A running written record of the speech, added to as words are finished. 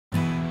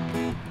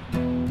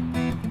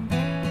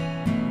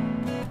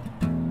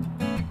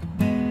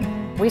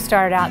We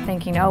started out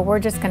thinking, oh, we're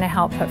just going to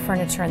help put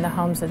furniture in the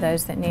homes of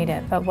those that need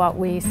it. But what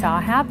we saw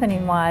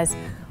happening was,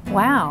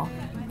 wow,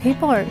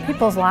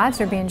 people's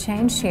lives are being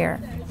changed here.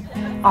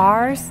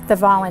 Ours, the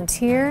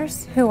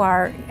volunteers who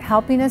are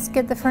helping us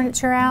get the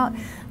furniture out,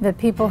 the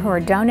people who are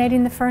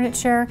donating the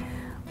furniture,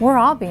 we're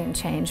all being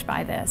changed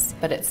by this.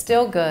 But it's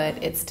still good,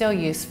 it's still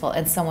useful,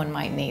 and someone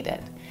might need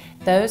it.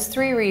 Those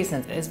three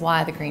reasons is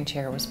why the Green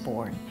Chair was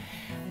born.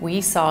 We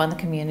saw in the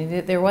community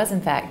that there was in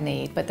fact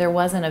need, but there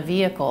wasn't a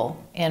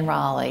vehicle in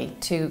Raleigh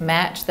to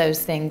match those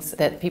things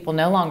that people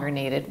no longer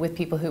needed with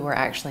people who were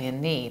actually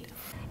in need.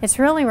 It's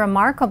really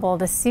remarkable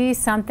to see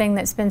something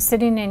that's been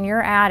sitting in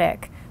your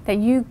attic that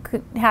you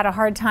had a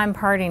hard time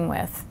parting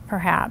with,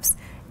 perhaps.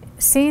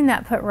 Seeing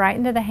that put right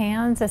into the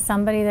hands of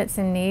somebody that's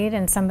in need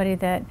and somebody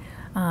that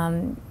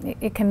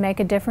it can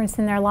make a difference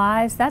in their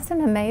lives, that's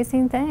an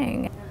amazing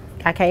thing.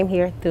 I came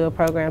here through a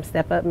program,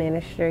 Step Up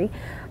Ministry.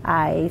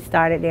 I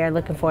started there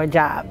looking for a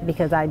job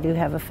because I do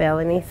have a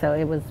felony, so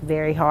it was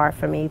very hard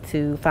for me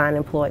to find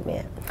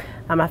employment.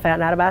 I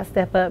found out about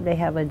Step Up. They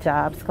have a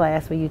jobs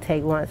class where you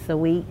take once a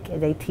week.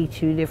 They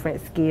teach you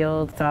different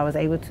skills, so I was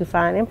able to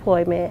find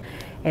employment.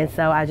 And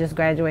so I just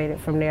graduated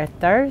from there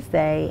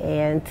Thursday,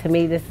 and to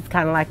me this is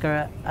kind of like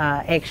a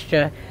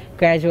extra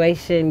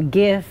graduation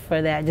gift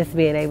for that, just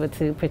being able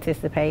to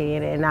participate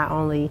in it, and not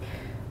only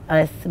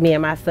me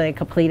and my son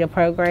complete a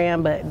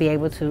program, but be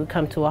able to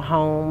come to a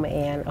home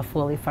and a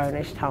fully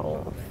furnished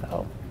home.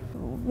 So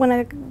when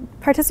a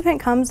participant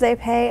comes, they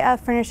pay a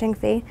furnishing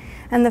fee,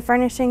 and the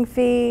furnishing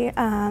fee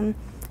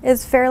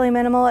is fairly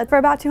minimal. For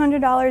about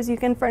 $200, you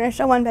can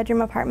furnish a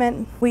one-bedroom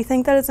apartment. We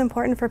think that it's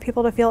important for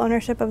people to feel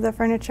ownership of the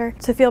furniture,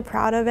 to feel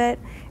proud of it.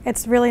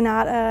 It's really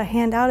not a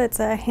handout, it's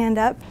a hand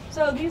up.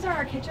 So these are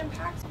our kitchen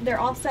packs. They're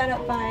all set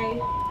up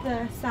by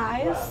the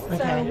size. Okay.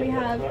 So we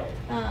have,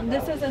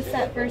 this is a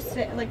set for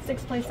like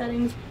 6 place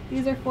settings.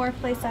 These are 4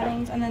 place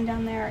settings, and then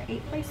down there are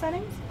 8 place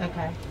settings.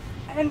 Okay.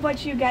 And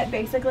what you get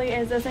basically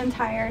is this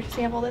entire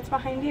sample that's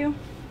behind you.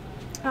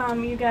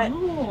 You get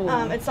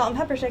it's salt and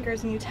pepper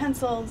shakers and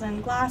utensils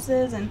and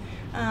glasses, and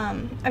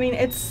I mean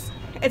it's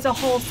a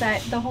whole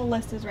set. The whole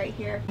list is right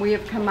here. We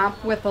have come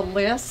up with a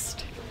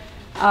list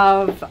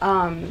of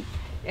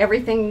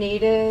everything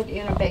needed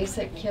in a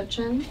basic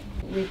kitchen.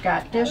 We've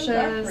got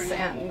dishes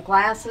and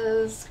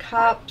glasses,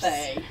 cups,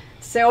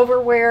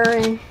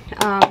 silverware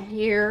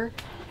here,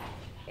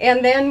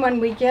 and then when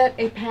we get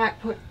a pack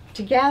put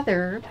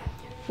together,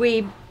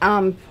 we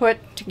put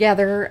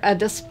together a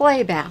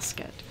display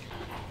basket.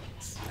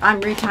 I'm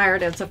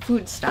retired as a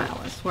food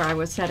stylist, where I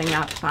was setting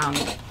up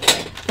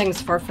things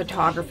for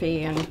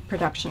photography and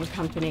production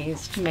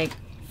companies to make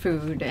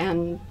food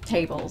and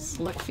tables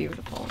look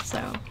beautiful.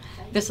 So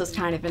this is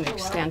kind of an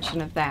extension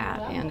of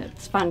that, and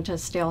it's fun to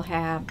still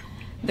have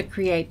the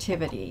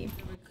creativity.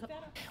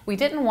 We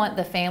didn't want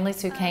the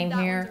families who came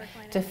here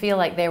to feel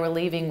like they were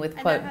leaving with,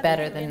 quote,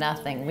 better than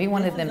nothing. We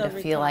wanted them to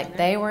feel like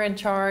they were in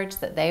charge,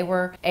 that they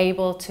were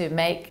able to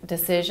make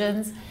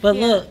decisions. But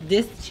look,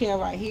 this chair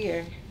right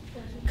here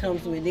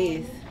comes with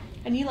this.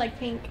 And you like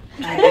pink.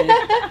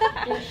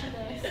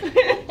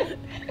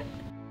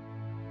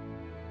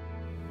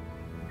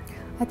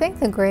 I think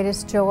the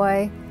greatest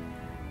joy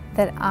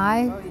that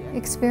I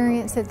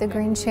experience at the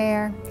Green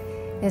Chair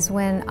is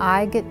when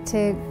I get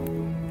to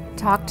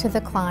talk to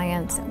the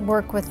clients,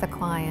 work with the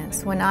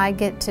clients, when I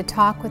get to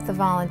talk with the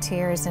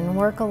volunteers and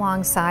work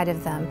alongside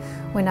of them,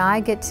 when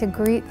I get to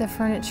greet the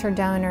furniture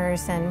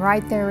donors and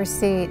write their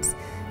receipts,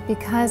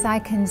 because I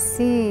can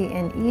see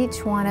in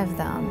each one of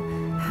them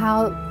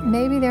how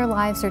maybe their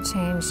lives are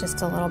changed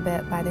just a little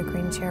bit by the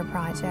Green Chair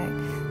Project,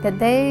 that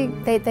they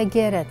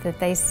get it, that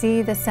they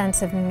see the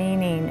sense of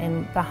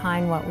meaning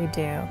behind what we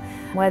do.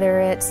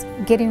 Whether it's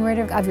getting rid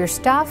of your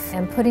stuff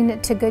and putting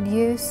it to good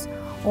use,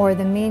 or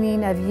the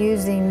meaning of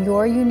using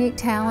your unique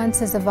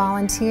talents as a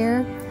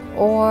volunteer,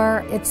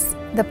 or it's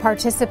the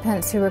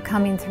participants who are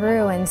coming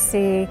through and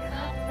see,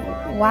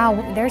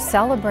 wow, they're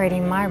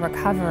celebrating my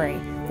recovery.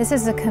 This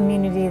is a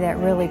community that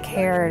really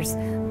cares.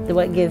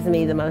 What gives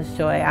me the most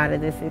joy out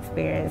of this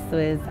experience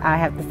is, I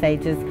have to say,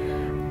 just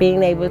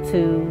being able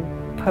to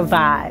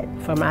provide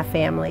for my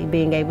family,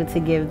 being able to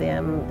give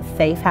them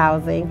safe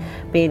housing,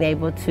 being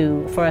able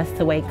for us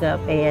to wake up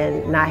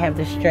and not have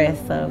the stress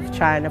of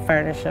trying to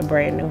furnish a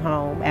brand new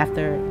home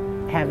after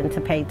having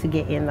to pay to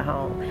get in the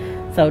home.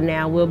 So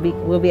now we'll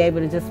be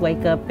able to just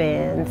wake up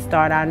and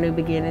start our new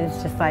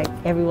beginnings just like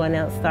everyone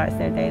else starts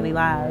their daily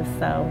lives.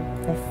 So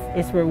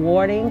it's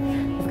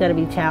rewarding, it's going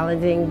to be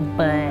challenging,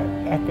 but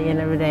at the end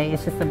of the day,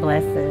 it's just a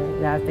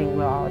blessing that I think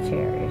we'll all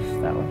cherish.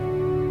 So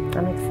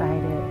I'm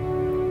excited.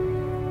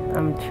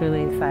 I'm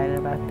truly excited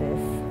about this.